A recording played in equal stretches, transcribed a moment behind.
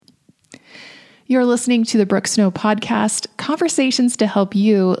You're listening to the Brooke Snow Podcast, conversations to help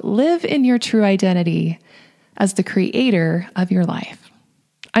you live in your true identity as the creator of your life.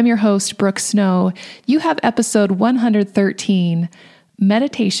 I'm your host, Brooke Snow. You have episode 113,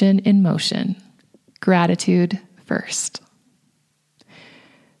 Meditation in Motion, Gratitude First.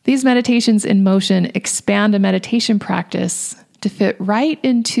 These meditations in motion expand a meditation practice to fit right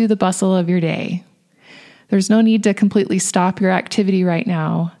into the bustle of your day. There's no need to completely stop your activity right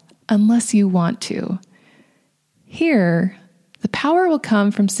now, unless you want to. Here, the power will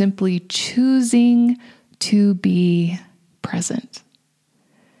come from simply choosing to be present.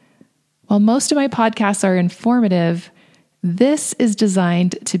 While most of my podcasts are informative, this is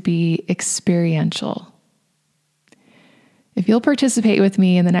designed to be experiential. If you'll participate with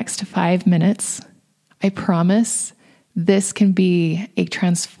me in the next 5 minutes, I promise this can be a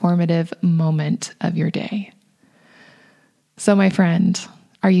transformative moment of your day. So, my friend,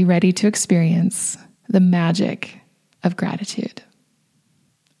 are you ready to experience the magic of gratitude?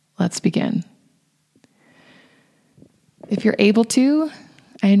 Let's begin. If you're able to,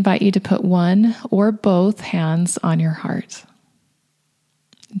 I invite you to put one or both hands on your heart.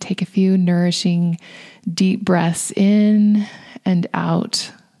 And take a few nourishing, deep breaths in and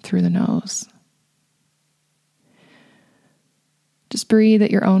out through the nose. Just breathe at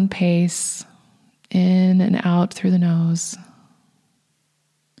your own pace, in and out through the nose.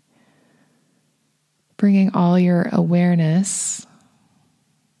 Bringing all your awareness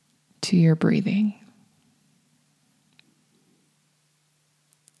to your breathing.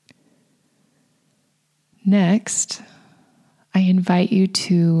 Next, I invite you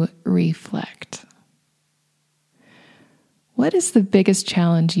to reflect. What is the biggest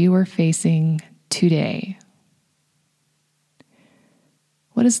challenge you are facing today?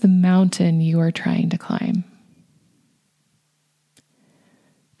 What is the mountain you are trying to climb?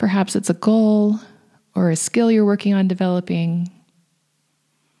 Perhaps it's a goal or a skill you're working on developing.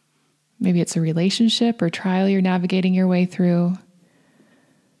 Maybe it's a relationship or trial you're navigating your way through.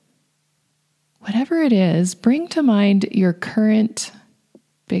 Whatever it is, bring to mind your current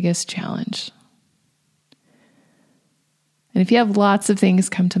biggest challenge. And if you have lots of things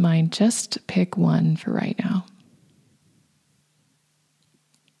come to mind, just pick one for right now.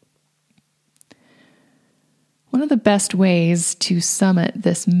 One of the best ways to summit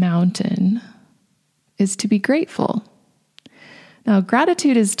this mountain is to be grateful. Now,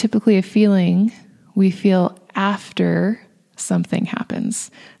 gratitude is typically a feeling we feel after something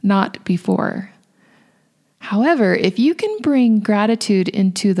happens, not before. However, if you can bring gratitude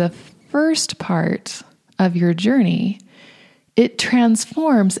into the first part of your journey, it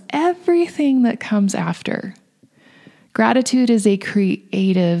transforms everything that comes after. Gratitude is a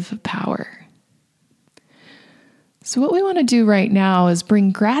creative power. So what we want to do right now is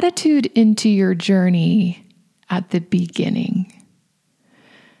bring gratitude into your journey at the beginning.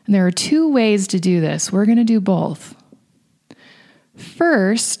 And there are 2 ways to do this. We're going to do both.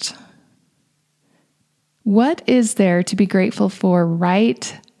 First, what is there to be grateful for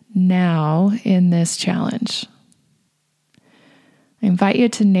right now in this challenge? I invite you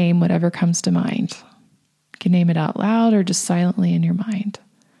to name whatever comes to mind. You can name it out loud or just silently in your mind.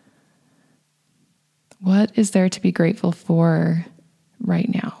 What is there to be grateful for right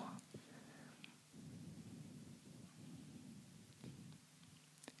now?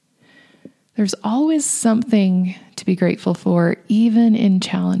 There's always something to be grateful for, even in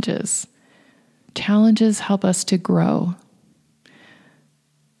challenges. Challenges help us to grow.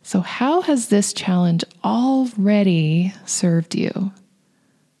 So how has this challenge already served you?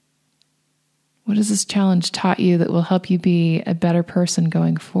 What has this challenge taught you that will help you be a better person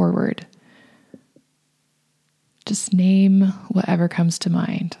going forward? Just name whatever comes to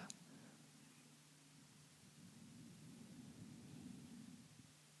mind.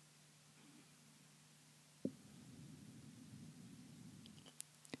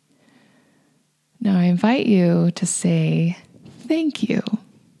 Now I invite you to say thank you,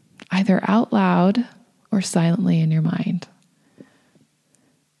 either out loud or silently in your mind.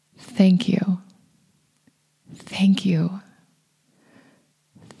 Thank you. Thank you.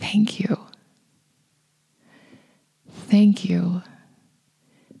 Thank you. Thank you.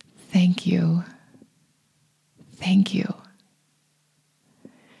 Thank you. Thank you.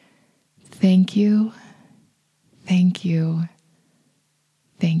 Thank you. Thank you.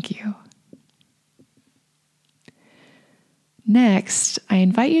 Thank you. Next, I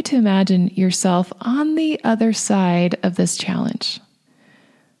invite you to imagine yourself on the other side of this challenge.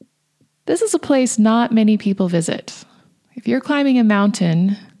 This is a place not many people visit. If you're climbing a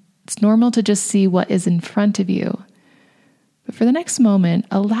mountain, it's normal to just see what is in front of you. But for the next moment,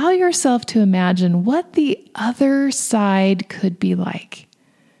 allow yourself to imagine what the other side could be like.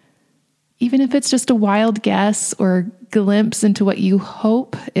 Even if it's just a wild guess or a glimpse into what you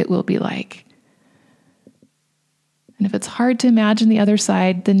hope it will be like. And if it's hard to imagine the other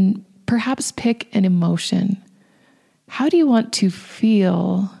side, then perhaps pick an emotion. How do you want to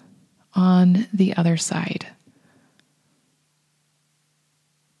feel on the other side?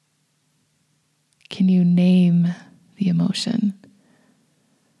 Can you name the emotion?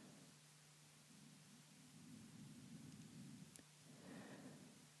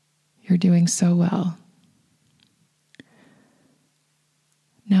 You're doing so well.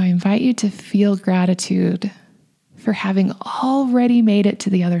 Now I invite you to feel gratitude for having already made it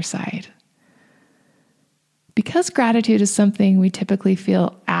to the other side. Because gratitude is something we typically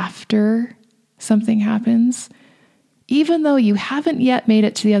feel after something happens, even though you haven't yet made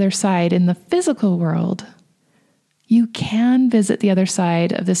it to the other side in the physical world, you can visit the other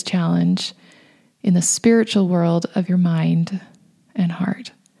side of this challenge in the spiritual world of your mind and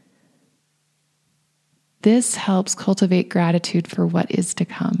heart. This helps cultivate gratitude for what is to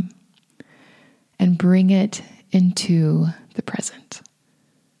come and bring it into the present.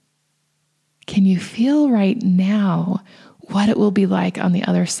 Can you feel right now what it will be like on the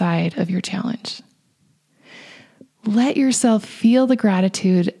other side of your challenge? Let yourself feel the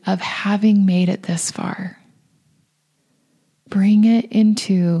gratitude of having made it this far. Bring it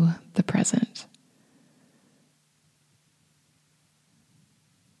into the present.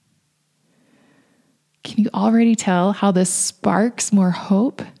 Can you already tell how this sparks more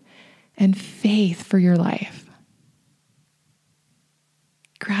hope and faith for your life?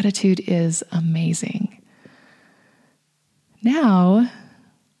 Gratitude is amazing. Now,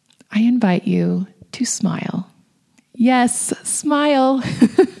 I invite you to smile. Yes, smile.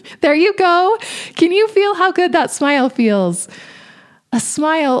 There you go. Can you feel how good that smile feels? A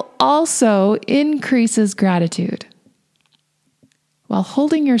smile also increases gratitude. While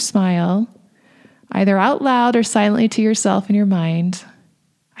holding your smile, either out loud or silently to yourself in your mind,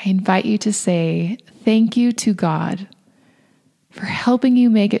 I invite you to say thank you to God for helping you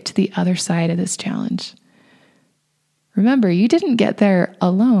make it to the other side of this challenge. Remember, you didn't get there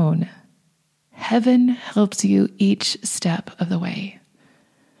alone. Heaven helps you each step of the way.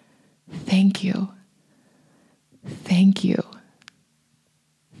 Thank you. Thank you.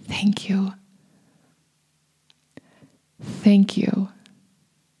 Thank you. Thank you.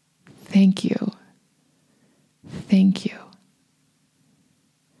 Thank you. Thank you.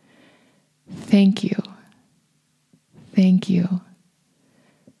 Thank you. Thank you.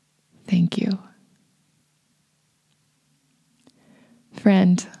 Thank you.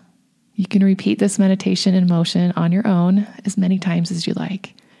 Friend, you can repeat this meditation in motion on your own as many times as you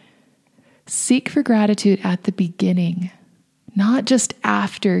like. Seek for gratitude at the beginning, not just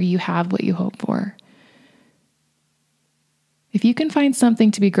after you have what you hope for. If you can find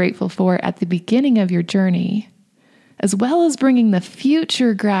something to be grateful for at the beginning of your journey, as well as bringing the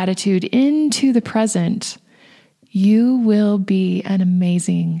future gratitude into the present, you will be an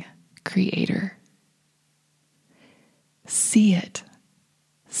amazing creator. See it,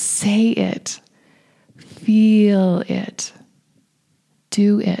 say it, feel it,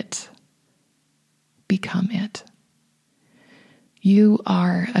 do it, become it. You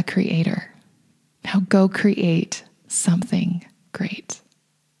are a creator. Now go create something great.